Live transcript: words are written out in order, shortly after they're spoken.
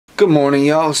Good morning,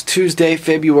 y'all. It's Tuesday,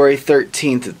 February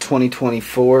 13th of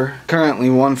 2024. Currently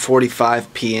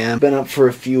 1:45 p.m. Been up for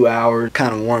a few hours,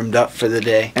 kind of warmed up for the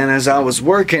day. And as I was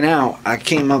working out, I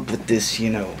came up with this,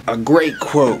 a great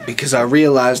quote because I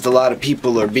realized a lot of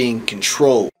people are being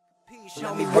controlled.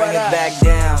 Show me, bring it back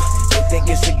down. They think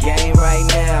it's a game right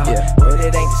now, but it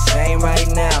ain't the same right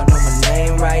now. Know my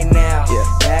name right now,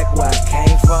 back where I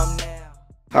came from now.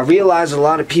 I realize a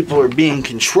lot of people are being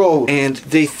controlled and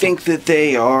they think that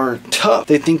they are tough.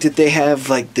 They think that they have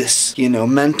like this,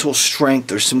 mental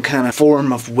strength or some kind of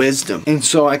form of wisdom. And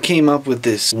so I came up with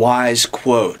this wise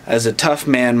quote. As a tough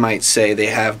man might say, they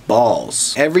have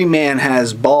balls. Every man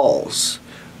has balls,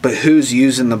 but who's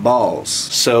using the balls?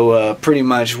 So pretty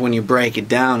much when you break it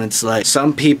down, it's like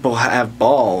some people have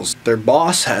balls. Their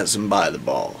boss has them by the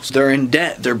balls. They're in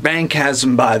debt. Their bank has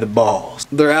them by the balls.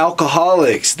 They're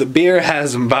alcoholics. The beer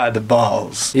has them by the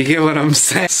balls. You get what I'm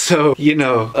saying? So,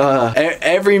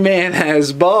 every man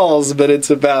has balls, but it's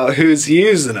about who's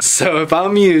using them. So if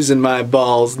I'm using my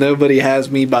balls, nobody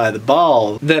has me by the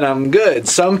balls, then I'm good.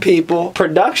 Some people,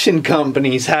 production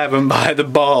companies have them by the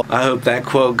ball. I hope that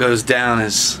quote goes down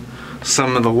as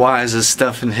some of the wisest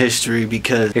stuff in history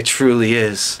because it truly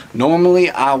is.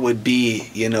 Normally I would be,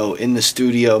 in the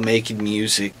studio making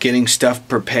music, getting stuff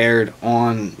prepared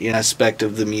on the aspect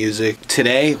of the music.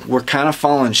 Today we're kind of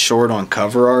falling short on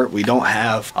cover art. We don't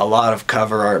have a lot of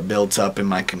cover art built up in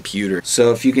my computer.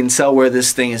 So if you can tell where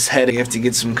this thing is heading, you have to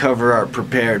get some cover art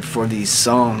prepared for these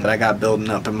songs that I got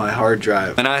building up in my hard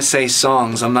drive. When I say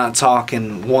songs, I'm not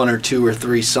talking 1 or 2 or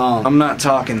 3 songs. I'm not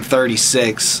talking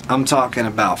 36. I'm talking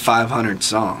about 500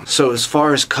 songs. So as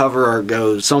far as cover art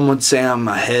goes, some would say I'm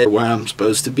ahead where I'm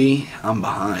supposed to be. I'm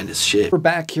behind as shit. We're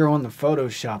back here on the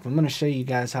Photoshop. I'm gonna show you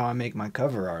guys how I make my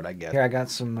cover art, I guess. Here I got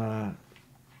some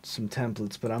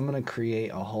templates, but I'm gonna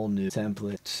create a whole new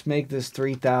template. Just make this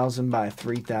 3000 by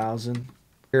 3000.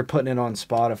 You're putting it on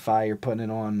Spotify, you're putting it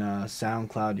on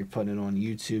SoundCloud, you're putting it on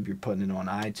YouTube, you're putting it on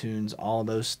iTunes, all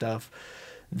those stuff.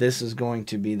 This is going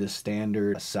to be the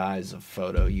standard size of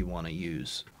photo you want to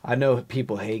use. I know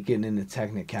people hate getting into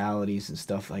technicalities and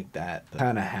stuff like that, but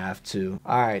kind of have to.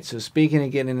 Alright, so speaking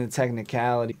of getting into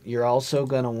technicality, you're also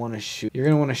going to want to shoot. You're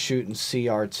going to want to shoot in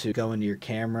CR2. Go into your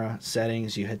camera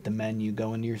settings, you hit the menu,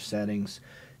 go into your settings,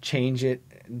 change it.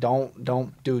 Don't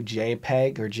do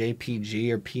JPEG or JPG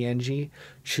or PNG.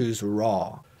 Choose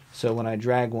RAW. So when I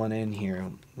drag one in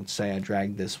here, let's say I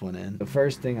drag this one in, the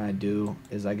first thing I do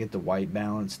is I get the white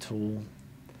balance tool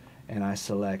and I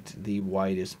select the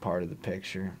whitest part of the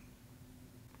picture.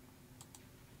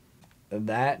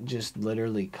 That just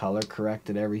literally color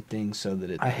corrected everything so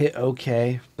that I hit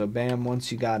OK. So bam,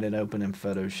 once you got it open in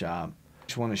Photoshop,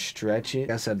 just want to stretch it.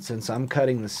 Like I said, since I'm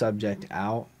cutting the subject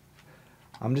out,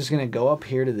 I'm just going to go up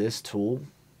here to this tool,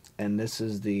 and this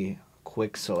is the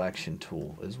quick selection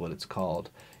tool is what it's called.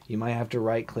 You might have to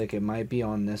right click, it might be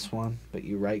on this one, but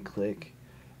you right click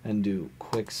and do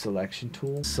quick selection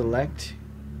tool. Select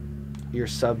your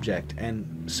subject,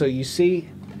 and so you see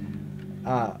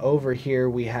over here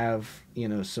we have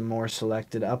some more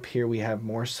selected. Up here we have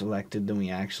more selected than we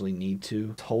actually need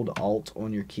to. Hold Alt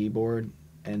on your keyboard,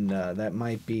 and that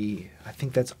might be, I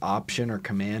think that's Option or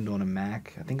Command on a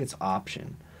Mac. I think it's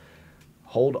Option.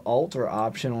 Hold Alt or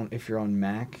Option on if you're on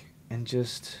Mac, and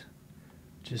just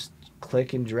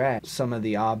click and drag some of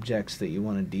the objects that you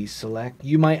want to deselect.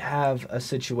 You might have a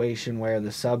situation where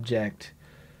the subject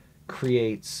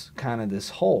creates kind of this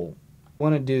hole. You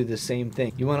want to do the same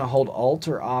thing. You want to hold Alt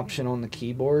or Option on the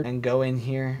keyboard and go in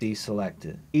here, deselect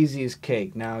it. Easy as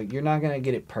cake. Now you're not going to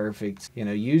get it perfect.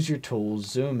 Use your tools,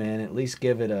 zoom in, at least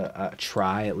give it a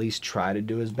try, at least try to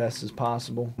do as best as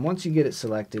possible. Once you get it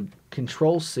selected,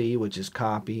 Control C, which is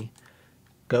copy,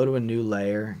 go to a new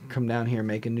layer, come down here,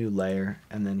 make a new layer,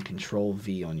 and then Control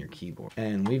V on your keyboard.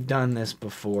 And we've done this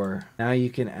before. Now you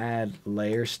can add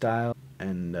layer style,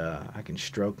 and I can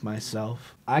stroke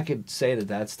myself. I could say that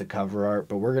that's the cover art,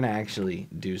 but we're gonna actually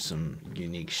do some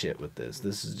unique shit with this.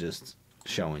 This is just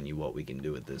showing you what we can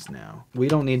do with this now. We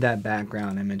don't need that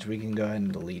background image. We can go ahead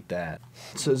and delete that.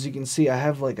 So as you can see, I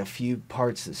have like a few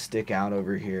parts that stick out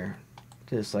over here.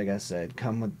 Just like I said,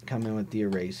 come in with the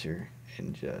eraser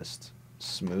and just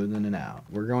smoothing it out.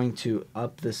 We're going to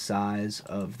up the size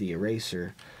of the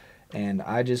eraser, and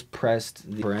I just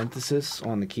pressed the parenthesis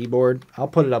on the keyboard. I'll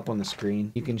put it up on the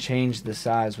screen. You can change the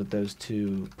size with those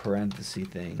 2 parenthesis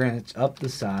things. It's up the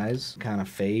size, kind of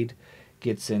fade,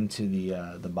 gets into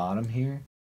the bottom here.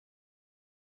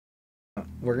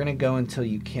 We're gonna go until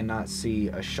you cannot see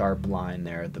a sharp line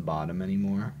there at the bottom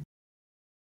anymore.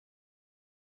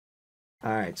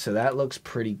 Alright, so that looks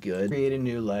pretty good. Create a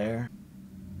new layer.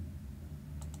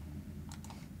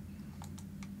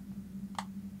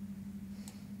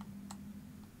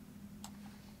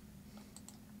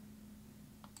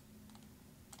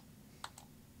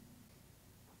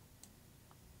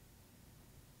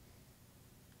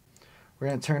 We're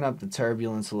going to turn up the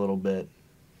turbulence a little bit.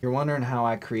 You're wondering how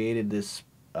I created this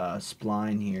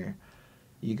spline here.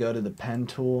 You go to the pen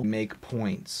tool, make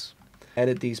points.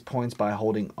 Edit these points by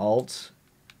holding Alt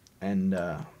and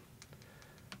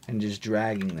just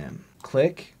dragging them.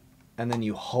 Click, and then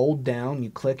you hold down,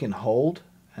 you click and hold,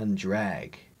 and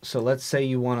drag. So let's say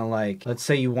you want to let's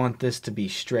say you want this to be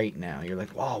straight now. You're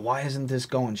like, wow, why isn't this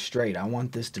going straight? I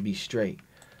want this to be straight.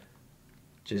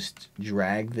 Just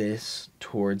drag this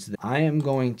towards I am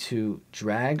going to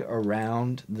drag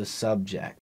around the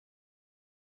subject.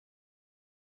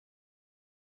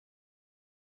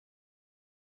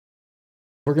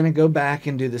 We're going to go back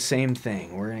and do the same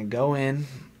thing. We're going to go in,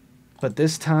 but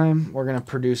this time we're going to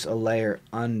produce a layer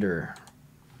under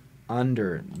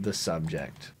the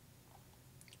subject.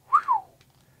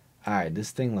 Alright,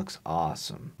 this thing looks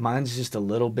awesome. Mine's just a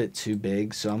little bit too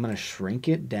big, so I'm going to shrink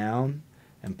it down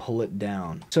and pull it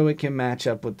down so it can match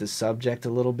up with the subject a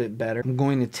little bit better. I'm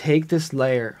going to take this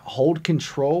layer, hold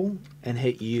Control, and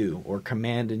hit U, or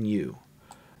Command and U,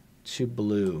 to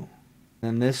blue.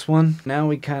 And this one, now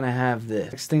we kind of have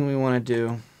this. Next thing we want to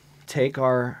do, take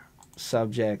our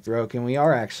subject, stroke, and we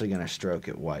are actually going to stroke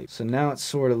it white. So now it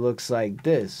sort of looks like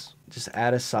this. Just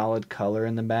add a solid color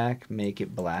in the back, make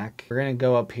it black. We're going to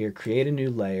go up here, create a new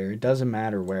layer. It doesn't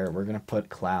matter where. We're going to put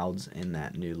clouds in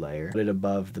that new layer. Put it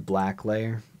above the black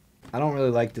layer. I don't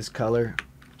really like this color,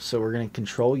 so we're going to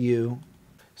Control U.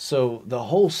 So the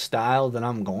whole style that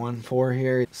I'm going for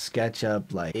here, sketch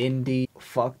up like indie,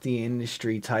 fuck the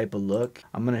industry type of look.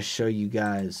 I'm going to show you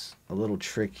guys a little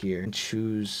trick here.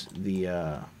 Choose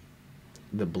the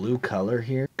blue color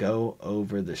here. Go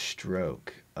over the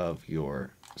stroke of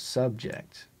your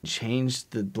subject. Change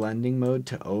the blending mode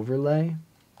to overlay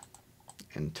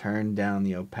and turn down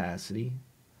the opacity.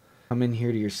 Come in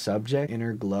here to your subject,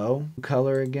 inner glow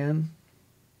color again.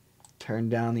 Turn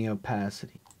down the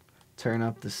opacity. Turn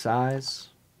up the size.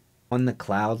 On the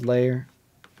cloud layer,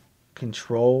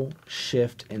 Control,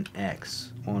 Shift, and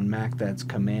X. On Mac, that's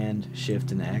Command,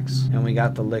 Shift, and X. And we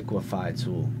got the liquefy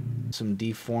tool. Some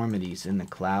deformities in the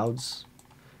clouds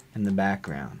and the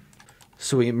background.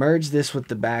 So we merge this with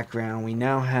the background. We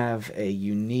now have a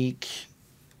unique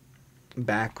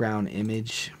background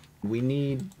image. We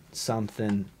need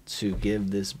something to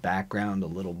give this background a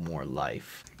little more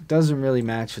life. It doesn't really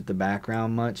match with the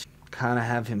background much. Kind of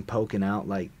have him poking out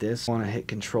like this. I want to hit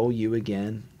Control U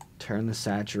again, turn the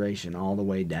saturation all the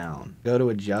way down. Go to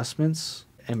adjustments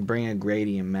and bring a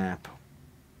gradient map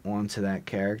onto that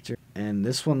character. And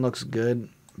this one looks good,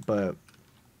 but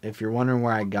if you're wondering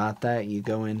where I got that, you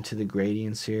go into the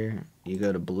gradients here, you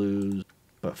go to blues,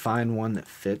 but find one that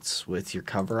fits with your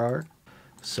cover art.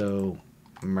 So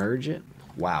merge it.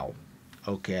 Wow.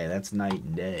 Okay, that's night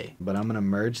and day. But I'm going to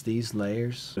merge these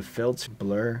layers. The filter,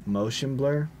 blur, motion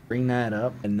blur, bring that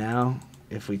up. And now,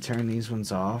 if we turn these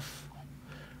ones off,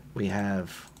 we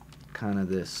have kind of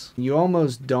this. You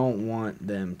almost don't want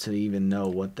them to even know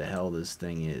what the hell this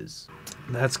thing is.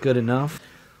 That's good enough.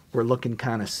 We're looking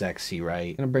kind of sexy, right?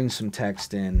 I'm going to bring some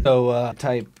text in. So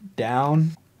type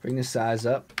down, bring the size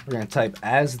up. We're going to type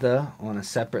as the on a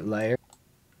separate layer.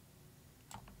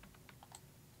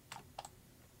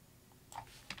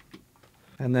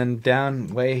 And then down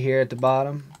way here at the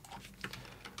bottom,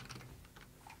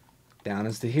 down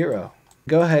is the hero.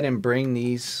 Go ahead and bring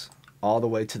these all the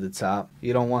way to the top.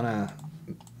 You don't want to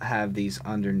have these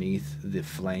underneath the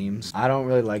flames. I don't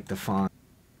really like the font.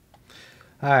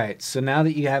 Alright, so now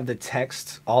that you have the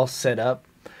text all set up,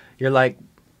 you're like,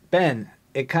 Ben,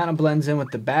 it kind of blends in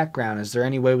with the background. Is there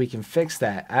any way we can fix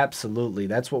that? Absolutely.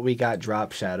 That's what we got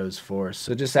drop shadows for.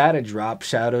 So just add a drop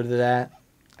shadow to that.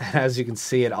 As you can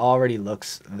see, it already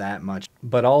looks that much.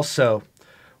 But also,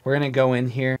 we're going to go in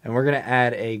here and we're going to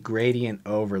add a gradient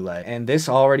overlay. And this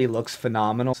already looks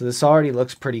phenomenal. So this already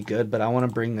looks pretty good, but I want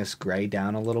to bring this gray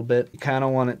down a little bit. You kind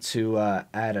of want it to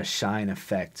add a shine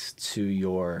effect to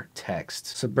your text.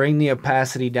 So bring the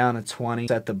opacity down to 20.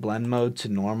 Set the blend mode to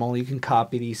normal. You can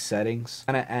copy these settings.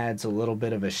 Kind of adds a little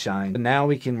bit of a shine. So now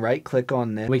we can right click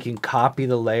on this. We can copy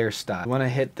the layer style. We want to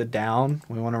hit the down.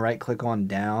 We want to right click on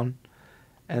down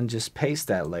and just paste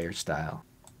that layer style.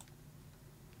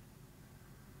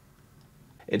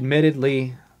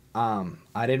 Admittedly, I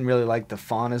didn't really like the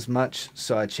font as much,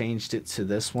 so I changed it to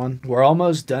this one. We're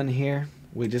almost done here.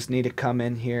 We just need to come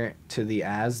in here to the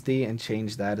ASD and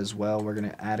change that as well. We're going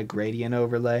to add a gradient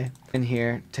overlay. In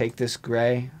here, take this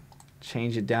gray,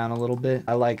 change it down a little bit.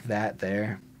 I like that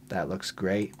there. That looks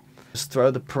great. Just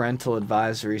throw the parental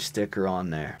advisory sticker on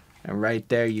there. And right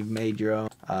there, you've made your own.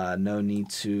 No need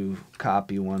to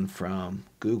copy one from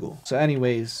Google. So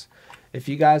anyways, if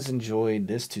you guys enjoyed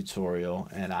this tutorial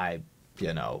and I,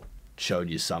 showed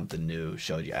you something new,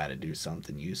 showed you how to do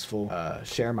something useful.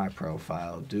 Share my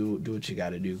profile, do what you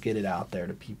gotta do, get it out there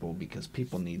to people, because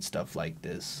people need stuff like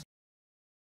this.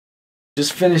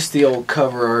 Just finished the old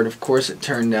cover art. Of course it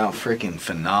turned out freaking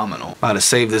phenomenal. About to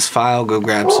save this file, go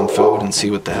grab some food and see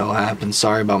what the hell happened.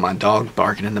 Sorry about my dog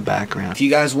barking in the background. If you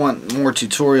guys want more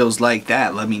tutorials like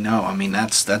that, let me know. I mean,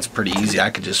 that's pretty easy. I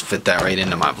could just fit that right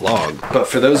into my vlog. But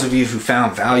for those of you who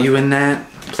found value in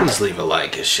that, please leave a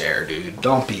like, a share, dude.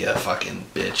 Don't be a fucking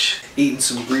bitch. Eating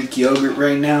some Greek yogurt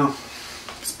right now.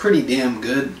 It's pretty damn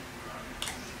good.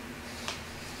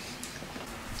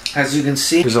 As you can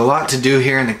see, there's a lot to do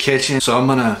here in the kitchen, so I'm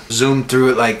gonna zoom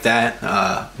through it like that.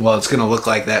 Well, it's gonna look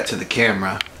like that to the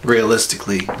camera.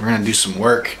 Realistically, we're gonna do some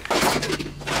work.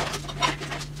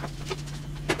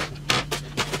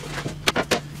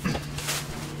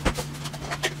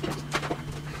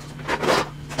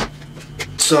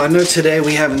 So I know today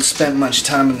we haven't spent much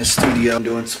time in the studio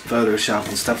doing some Photoshop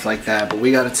and stuff like that, but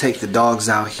we gotta take the dogs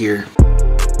out here.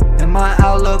 And my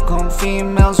outlook on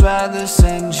females, rather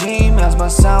send Gmails. My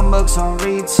soundbook's on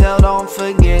retail, don't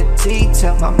forget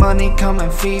detail. My money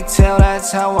coming feet-tail,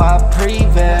 that's how I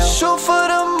prevail. Shoot for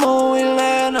the moon, we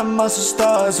land on muscle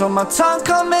stars. When my time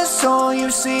coming soon, you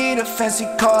see the fancy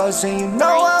cars. And you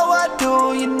know how I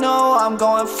do, you know I'm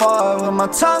going far. When my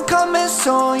time coming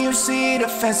soon, you see the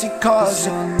fancy cars.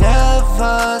 You'll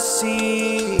never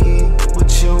see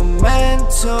what you meant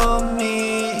to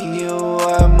me. You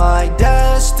are my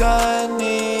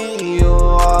destiny, you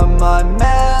are my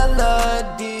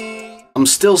melody. I'm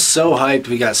still so hyped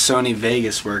we got Sony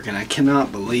Vegas working. I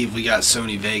cannot believe we got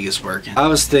Sony Vegas working. I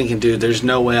was thinking, dude, there's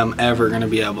no way I'm ever gonna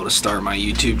be able to start my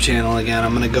YouTube channel again.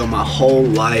 I'm gonna go my whole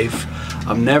life.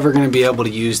 I'm never gonna be able to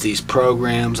use these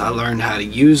programs. I learned how to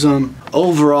use them.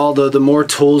 Overall though, the more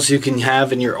tools you can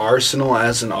have in your arsenal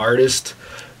as an artist,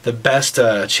 the best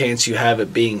chance you have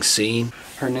at being seen.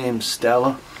 Her name's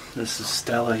Stella. This is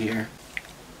Stella here.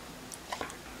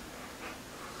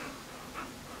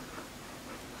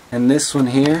 And this one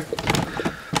here's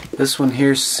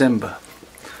Simba.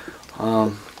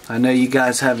 I know you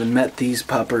guys haven't met these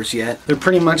puppers yet. They're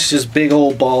pretty much just big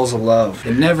old balls of love.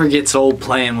 It never gets old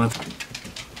playing with them.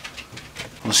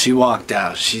 Well, she walked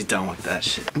out. She's done with that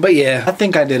shit. But yeah, I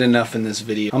think I did enough in this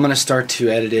video. I'm gonna start to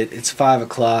edit it. It's 5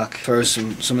 o'clock. Throw some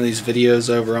of these videos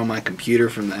over on my computer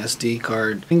from the SD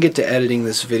card and get to editing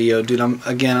this video. Dude,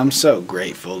 I'm so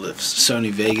grateful that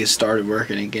Sony Vegas started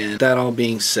working again. That all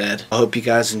being said, I hope you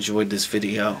guys enjoyed this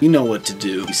video. You know what to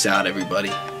do. Peace out,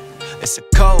 everybody. It's a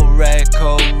cold red,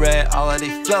 all of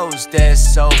these flows, they're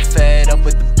so fed up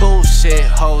with the bullshit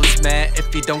hoes, man.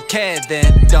 If you don't care,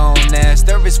 then don't ask.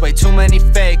 There is way too many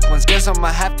fake ones, guess I'ma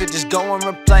have to just go and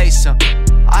replace them.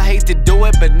 I hate to do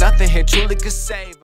it, but nothing here truly could save them.